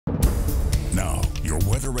your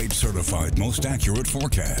Weather 8 certified most accurate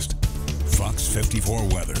forecast. Fox 54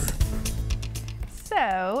 Weather.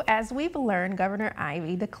 So, as we've learned, Governor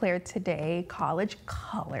Ivey declared today College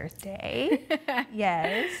Colors Day.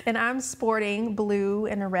 Yes, and I'm sporting blue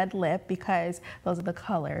and a red lip because those are the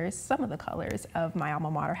colors, some of the colors of my alma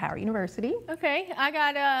mater, Howard University. Okay, I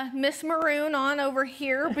got Miss Maroon on over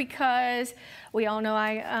here because we all know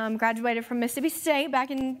I graduated from Mississippi State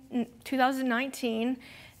back in 2019.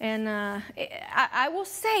 And I will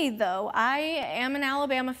say, though, I am an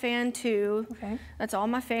Alabama fan, too. Okay. That's all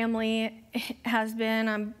my family has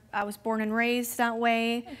been. I was born and raised that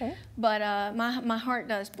way. Okay. But my heart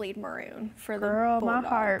does bleed maroon for the Bulldogs. My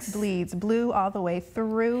heart bleeds blue all the way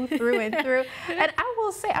through and through. And I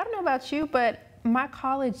will say, I don't know about you, but my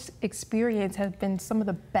college experience has been some of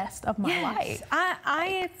the best of my life.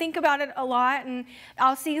 I think about it a lot, and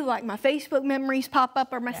I'll see like my Facebook memories pop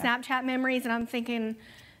up or my Snapchat memories, and I'm thinking,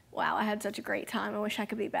 wow, I had such a great time. I wish I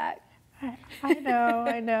could be back. I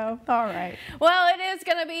know. All right. Well, it is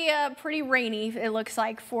going to be pretty rainy, it looks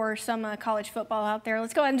like, for some college football out there.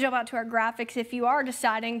 Let's go ahead and jump out to our graphics. If you are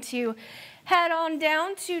deciding to head on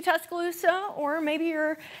down to Tuscaloosa, or maybe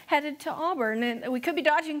you're headed to Auburn, and we could be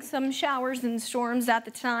dodging some showers and storms at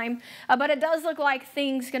the time, but it does look like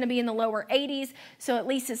things going to be in the lower 80s, so at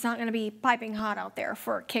least it's not going to be piping hot out there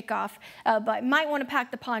for kickoff, but might want to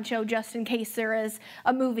pack the poncho just in case there is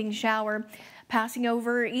a moving shower passing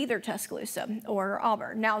over either Tuscaloosa or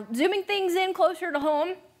Auburn. Now, zooming things in closer to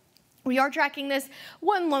home, we are tracking this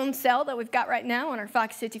one lone cell that we've got right now on our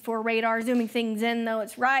Fox 54 radar. Zooming things in, though,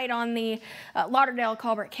 it's right on the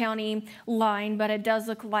Lauderdale-Colbert County line, but it does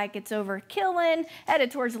look like it's over Killen, headed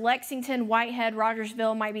towards Lexington, Whitehead,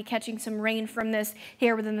 Rogersville. Might be catching some rain from this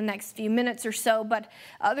here within the next few minutes or so, but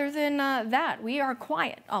other than that, we are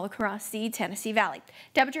quiet all across the Tennessee Valley.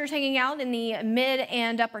 Temperatures hanging out in the mid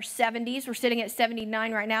and upper 70s. We're sitting at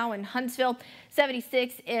 79 right now in Huntsville,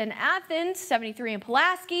 76 in Athens, 73 in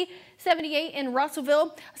Pulaski, 78 in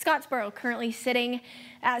Russellville. Scottsboro currently sitting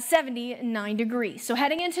at 79 degrees. So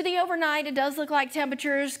heading into the overnight, it does look like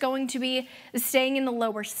temperatures going to be staying in the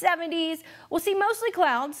lower 70s. We'll see mostly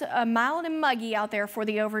clouds, mild and muggy out there for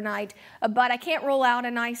the overnight, but I can't rule out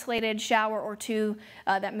an isolated shower or two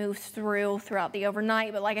that moves throughout the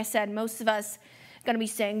overnight. But like I said, most of us going to be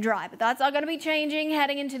staying dry, but that's all going to be changing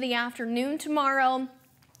heading into the afternoon tomorrow.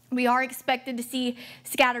 We are expected to see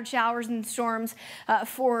scattered showers and storms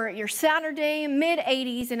for your Saturday, mid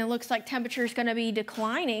 80s, and it looks like temperature is going to be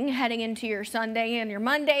declining heading into your Sunday and your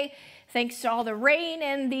Monday, thanks to all the rain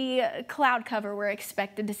and the cloud cover we're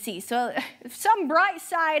expected to see. So some bright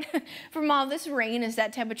side from all this rain is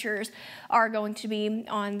that temperatures are going to be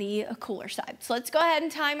on the cooler side. So let's go ahead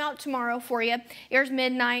and time out tomorrow for you. Here's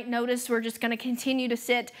midnight. Notice we're just going to continue to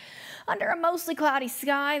sit under a mostly cloudy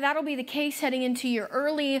sky. That'll be the case heading into your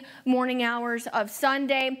early morning hours of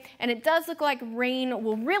Sunday. And it does look like rain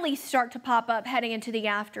will really start to pop up heading into the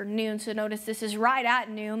afternoon. So notice this is right at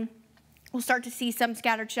noon. We'll start to see some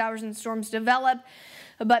scattered showers and storms develop,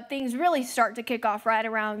 but things really start to kick off right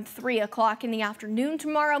around 3 o'clock in the afternoon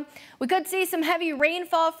tomorrow. We could see some heavy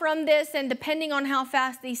rainfall from this, and depending on how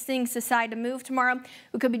fast these things decide to move tomorrow,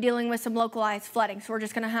 we could be dealing with some localized flooding. So we're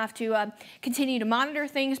just going to have to continue to monitor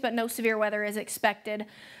things, but no severe weather is expected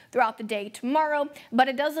throughout the day tomorrow. But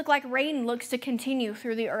it does look like rain looks to continue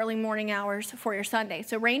through the early morning hours for your Sunday.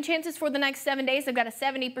 So rain chances for the next 7 days, I've got a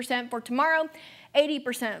 70% for tomorrow,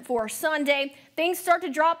 80% for Sunday. Things start to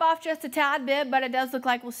drop off just a tad bit, but it does look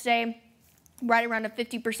like we'll stay right around a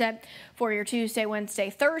 50% for your Tuesday,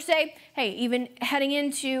 Wednesday, Thursday. Hey, even heading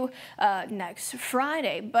into next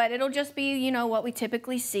Friday, but it'll just be, you know, what we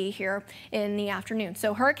typically see here in the afternoon.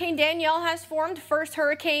 So Hurricane Danielle has formed, first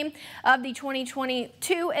hurricane of the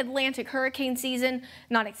 2022 Atlantic hurricane season,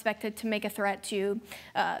 not expected to make a threat to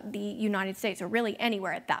the United States or really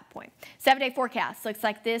anywhere at that point. 7-day forecast looks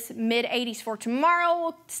like this, mid 80s for tomorrow.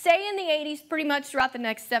 We'll stay in the 80s pretty much throughout the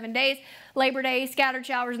next 7 days. Labor Day, scattered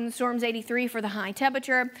showers and storms, 83 for the high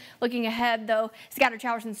temperature. Looking ahead, though, scattered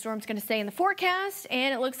showers and storms going to stay in the forecast,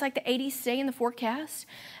 and it looks like the 80s stay in the forecast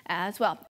as well.